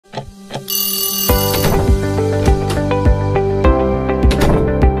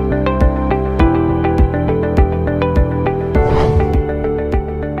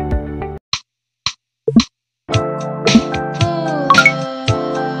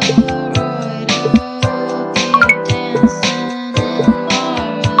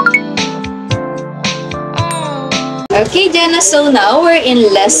Okay, Jenna, so now we're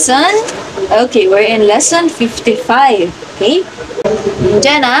in lesson 55. Okay?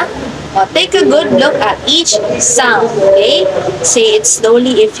 Jenna, take a good look at each sound. Okay? Say it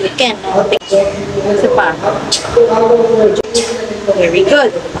slowly if you can. Isa pa. Very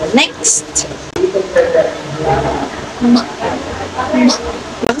good. Next.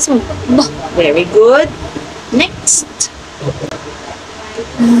 Lakas mo. Very good. Next.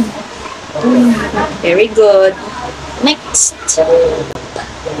 Very good. Next.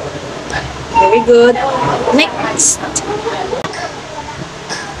 Very good. Next.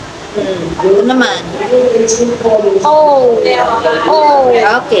 Ito naman. Oh.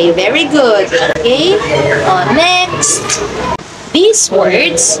 Okay, very good. Okay. Next. These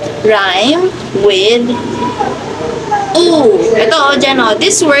words rhyme with oo. Ito, Jen,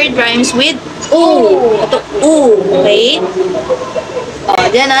 this word rhymes with oo. Ito, oo. Okay?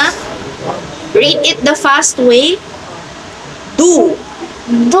 Jen, read it the fast way. Do.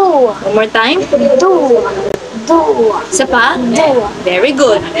 Do. One more time. Do. Isa pa. Do. Very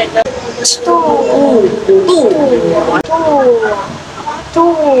good. Do. Do. Do. Ito.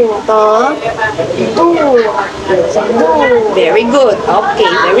 Do. Very good.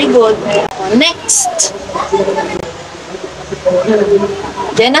 Okay, very good. Next.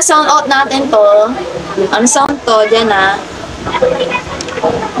 Jenna, sound out natin to. Ano sound to, Jenna?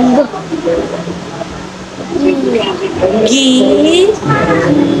 Gi.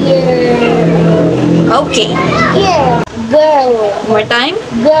 Okay. Yeah. Girl. One more time.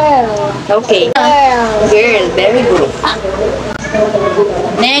 Girl. Okay. Girl. Girl, very good.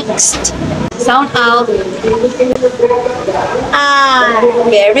 Next. Sound out. R.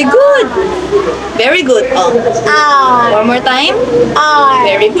 Very good. Very good. R. One more time. R.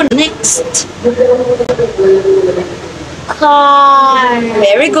 Very good. Next. Car.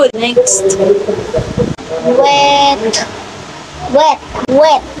 Very good. Next. Wet.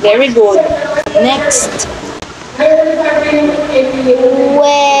 Very good. Next.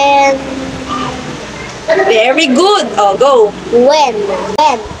 When. Very good. Go. When.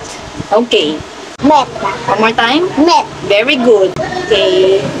 Okay. Met. One more time. Met. Very good.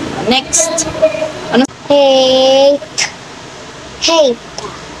 Okay. Next. Ano? Hate.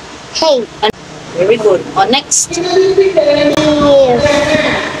 Very good. Next.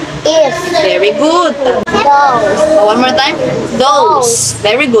 If. Very good. Those. One more time. Those.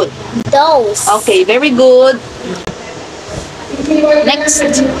 Very good. Those. Okay. Very good. Next.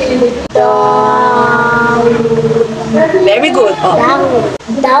 Down. Very good.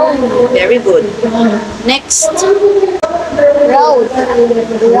 Down. Very good. Next. Road.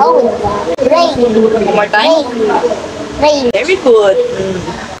 Rain. One more time. Rain. Very good.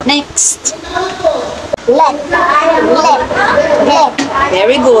 Next. Let.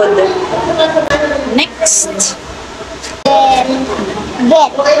 Very good. Next. Get.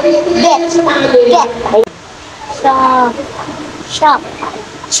 Shop.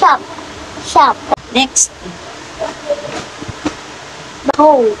 Next.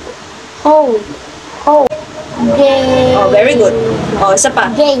 Hold. Very good. Isa pa.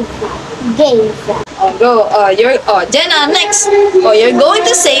 Gave. Go. Jenna, next. You're going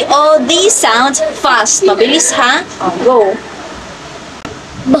to say all these sounds fast. Mabilis, ha? Go.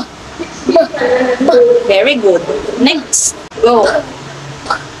 Very good. Next. Go.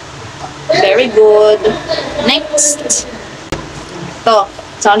 Very good. Next. To.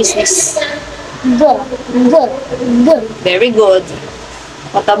 Sound is this. Good. Very good.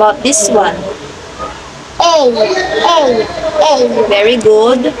 What about this one? A. Very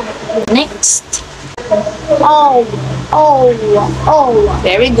good. Next. O.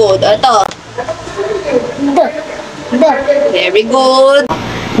 Very good. Ito. D. Very good.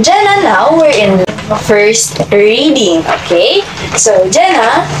 Jenna, now we're in first reading, okay? So,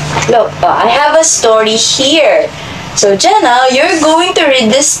 Jenna, look, I have a story here. So, Jenna, you're going to read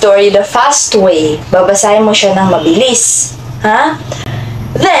this story the fast way. Babasahin mo siya ng mabilis. Ha?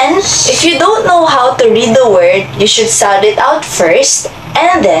 Then, if you don't know how to read the word, you should sound it out first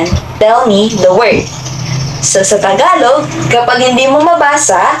and then tell me the word. So, sa Tagalog, kapag hindi mo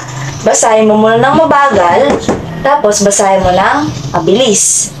mabasa, basahin mo muna ng mabagal, tapos basahin mo ng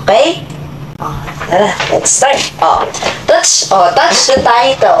mabilis. Okay? Tara, let's start. Touch the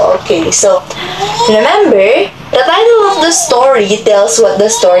title. Okay, so, remember, the title of the story tells what the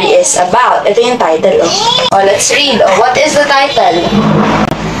story is about. Ito yung title. Let's read. What is the title?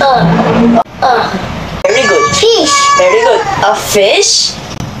 Very good. Fish. Very good. A fish.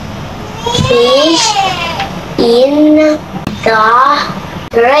 Fish in the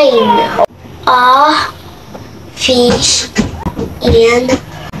rain. A fish in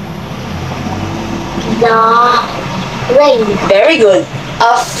the rain. Very good.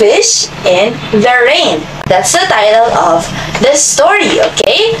 A fish in the rain. That's the title of the story,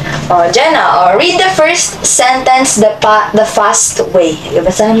 okay? Jenna, read the first sentence the fast way.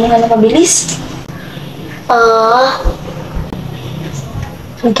 Basahin mo nga na mabilis. A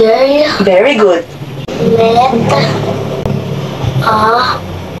girl Very good. met a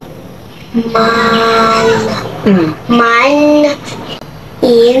man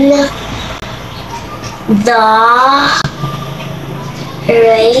in the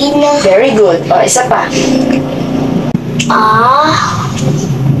rain. Very good. Isa pa. A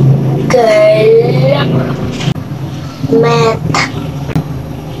girl met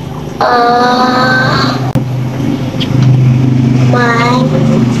a man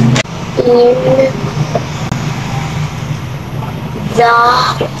in the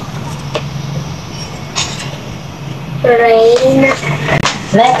rain.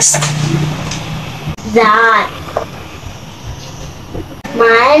 Next. That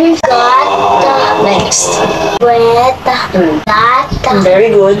man got Next. wet. That Very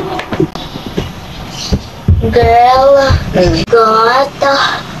good. girl got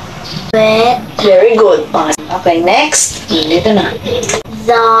wet. Very good. Okay, next. Dito na.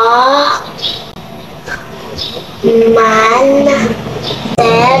 The man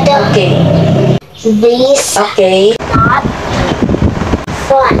said Okay. this Okay. not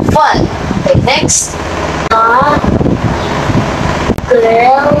fun. Fun. Okay, next. The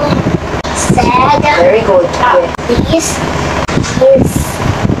girl said Very good. Okay. this is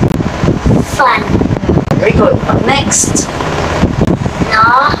fun. Very good. Next. The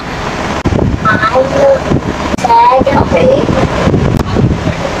man said Okay.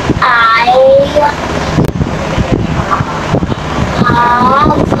 I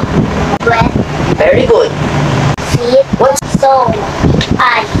have wet Very good. feet, What? so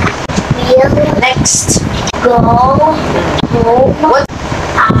I will Next. go home. What?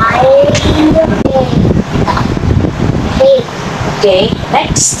 I hate Okay.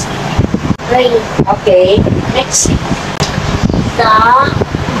 Next. rain. Okay. Next. The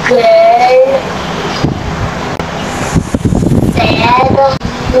girl said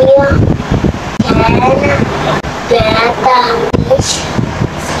he can get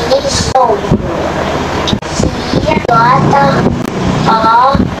fish home. He got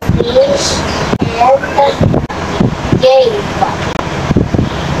a fish and gave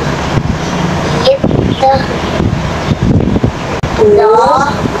it the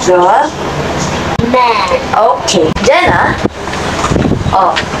The man. Okay. Jenna.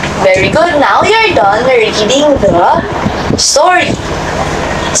 Very good. Now you're done reading the story.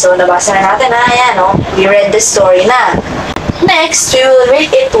 So, nabasa na natin na. Ayan, we read the story na. Next, we will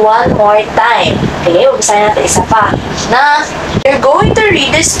read it one more time. Okay, basahin natin isa pa. Na, you're going to read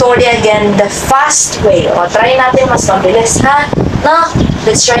the story again the fast way. Try natin mas mabilis, ha? Na,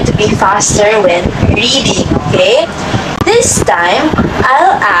 let's try to be faster when reading, okay? This time,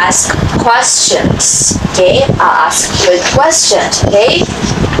 I'll ask questions. Okay? I'll ask good questions. Okay?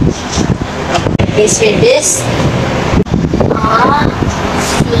 Please read this. A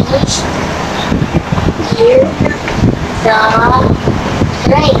fish in the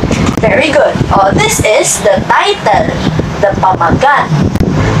rain. Very good. This is the title, the pamagat.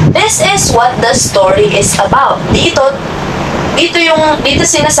 This is what the story is about. Dito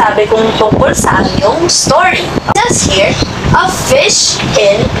sinasabi kung tungkol saan yung story. It says here, a fish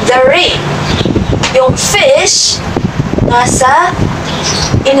in the rain. Yung fish nasa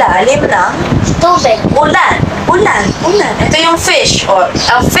ilalim ng Tubig. ulan. Ito yung fish or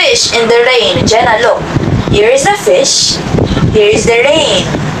a fish in the rain. Jenna, look. Here is the fish. Here is the rain.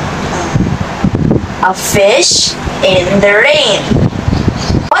 A fish in the rain.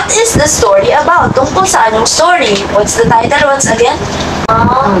 What is the story about? Tungkol saan yung story? What's the title once again?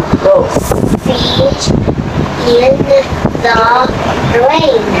 A Go. fish in the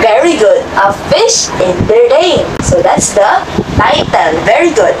rain. Very good. A fish in the rain. So that's the title.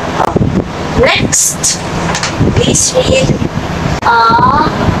 Very good. Next. Please read. A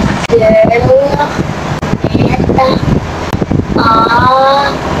girl met a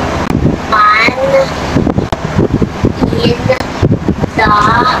man in the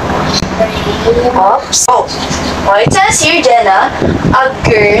rain. Oops. It says here, Jenna, a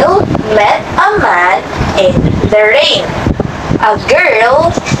girl met a man in the rain. A girl,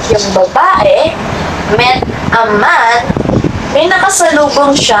 yung babae, met a man, may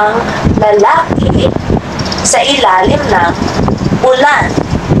nakasalubong siyang lalaki sa ilalim ng ulan.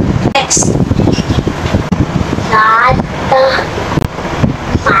 Next. That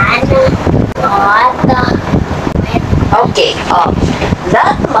man got Okay.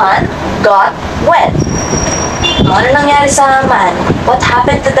 That man got wet. Ano nangyari sa man? What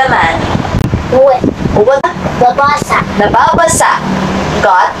happened to the man? Wet. What? Babasa. Nababasa.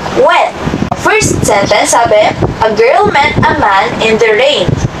 Got wet. First sentence, sabi, a girl met a man in the rain.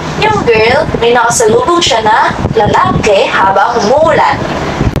 Yung girl, may nakasalubong siya na lalaki habang umuulan.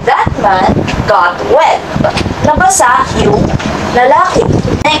 That man got wet. Nabasa yung lalaki.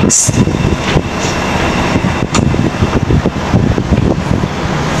 Next.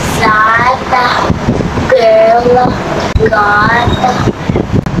 That girl got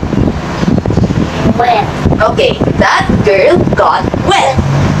wet. Okay, that girl got wet.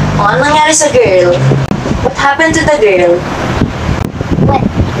 Ano nangyari sa girl? What happened to the girl? Wet.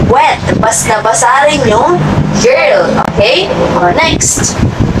 Wet. Nabasa rin yung girl. Okay? Next.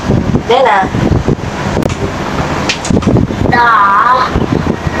 Then The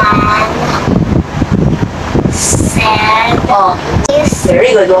man said oh, this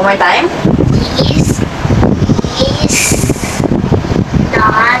very good. One more time. is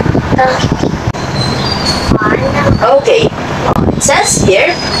not fun. Okay. It says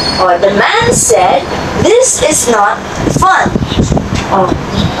here, the man said, this is not fun.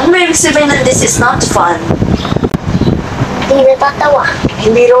 Ano ba ibig sabihin na this is not fun? Hindi natatawa.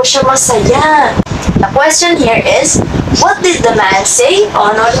 Hindi raw siya masaya. The question here is, what did the man say?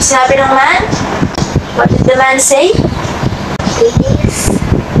 Ano yung sinabi ng man? What did the man say? This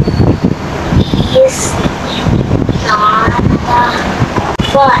is not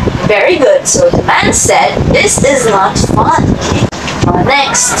fun. Very good. So the man said, this is not fun.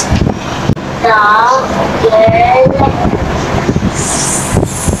 Next. The girl said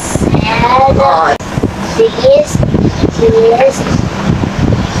this is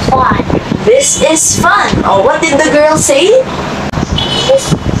fun. This is fun. What did the girl say?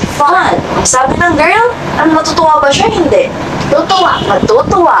 This Fun. Sabi ng girl, matutuwa ba siya? Hindi. tutuwa.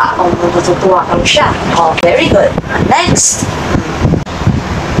 Matutuwa. Matutuwa kang siya. Very good. Next.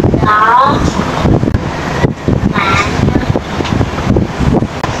 The man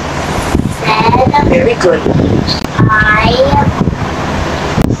said Very good. I have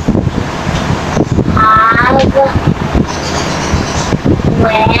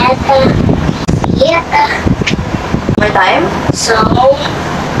wet feet, More time. so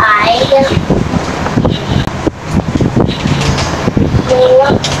I will go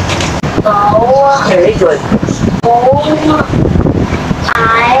Very good. home.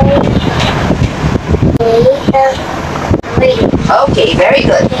 I hate reading. Okay, very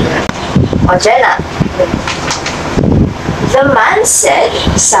good. Jenna. The man said,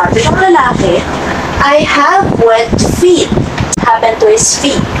 sabi ng lalaki, I have wet feet. Happened to his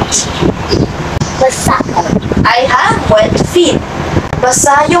feet. Basa. I have wet feet.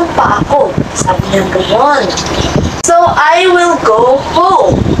 Basa yung paa ko. Sabi niya gano'n. So, I will go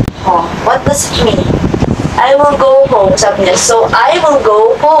home. What does it mean? I will go home. Sabi niya, so I will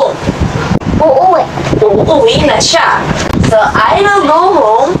go home. Uuwi. Uuwi na siya. So, I will go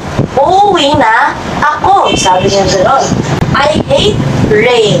home. Uuwi na ako. Sabi niya gano'n. I hate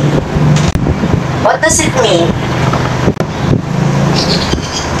rain. What does it mean?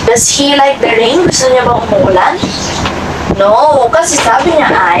 Does he like the rain? Gusto niya bang umuulan? No, kasi sabi niya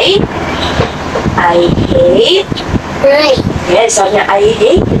I hate. Right. Yes, sabi niya I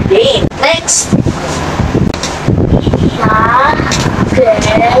hate rain. Next.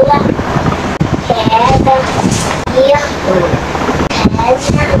 The girl said he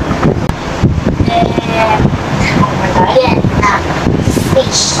can get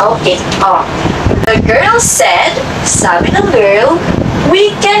fish. Okay. The girl said, sabi ng girl,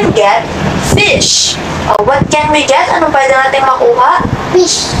 we can get fish. What can we get? Ano pwede natin makuha?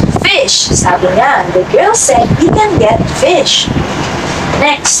 Fish. Fish. Sabi niya. The girl said, we can get fish.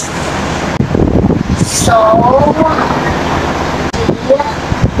 Next. So he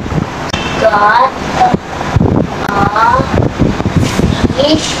got a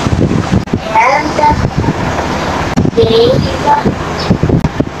fish and gave it to the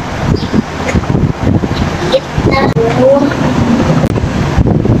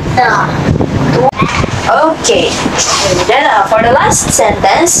Okay. And Jenna, for the last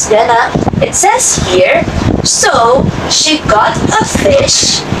sentence, Jenna, it says here, so she got a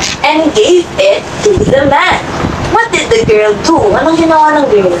fish and gave it to the man. What did the girl do? Anong ginawa ng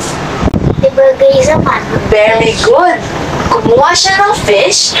girl? ibigay sa man. Very good. Kumuha siya ng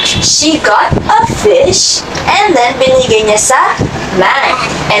fish, she got a fish, and then binigay niya sa man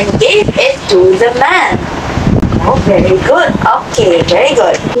and gave it to the man. Oh, very good. Okay, very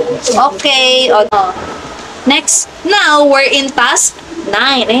good. Okay. Next. Now, we're in task 9.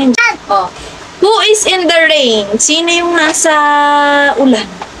 Ayan. Who is in the rain? Sino yung nasa ulan?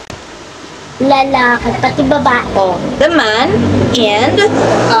 lalaki, pati babae. Oh, the man and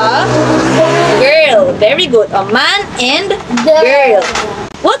a girl. Very good. A man and girl.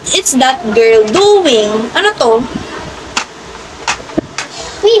 What is that girl doing? Ano to?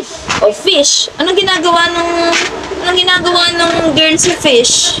 Fish. Oh, fish. Anong ginagawa ng girl si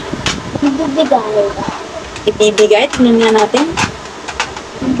fish? Bibigay. Ibibigay. Tingnan nga natin.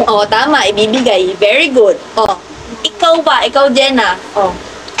 Oh, tama. Ibibigay. Very good. Oh, ikaw ba? Ikaw, Jenna. Oh.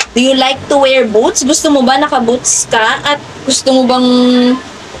 Do you like to wear boots? Gusto mo ba naka-boots ka? At gusto mo bang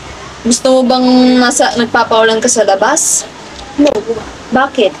nagpapaulan ka sa labas? No.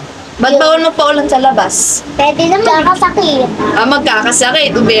 Bakit? Ba't bawal magpaulan sa labas? Pwede naman. Kakasakit.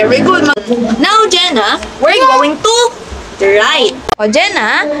 Magkakasakit. Very good. Now, Jenna, we're going to write. O,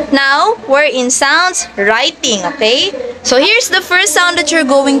 Jenna, now we're in sounds writing, okay? So, here's the first sound that you're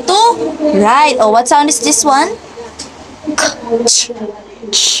going to write. Oh, what sound is this one?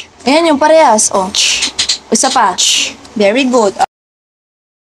 Ayan yung parehas. Oh. Isa pa. Very good.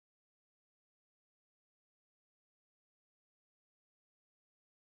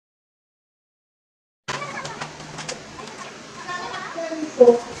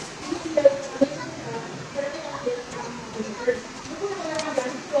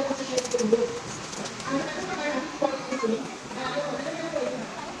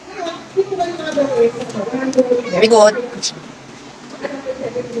 Very good.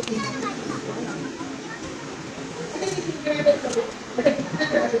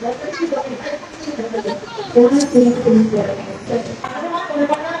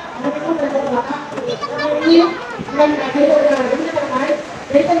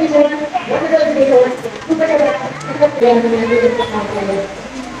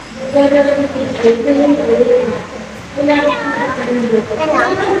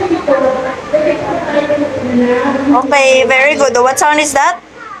 Okay, very good. What sound is that?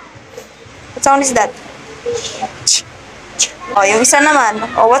 What sound is that? Oh, yung isa naman.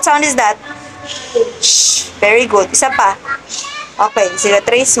 Oh, what sound is that? Very good. Isa pa. Okay, sige,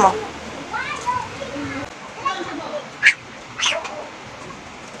 trace mo.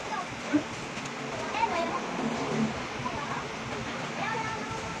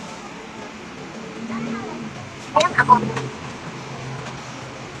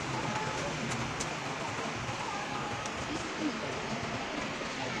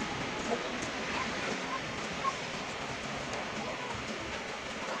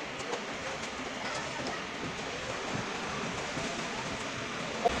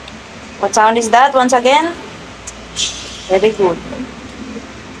 What sound is that once again? Very good.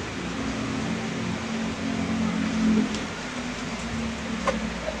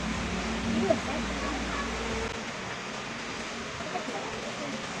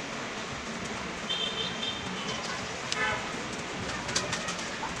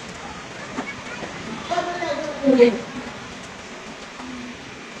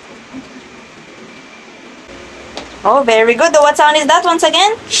 Oh, very good. What sound is that once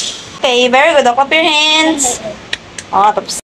again? Okay, very good. Up your hands. Oh, tapos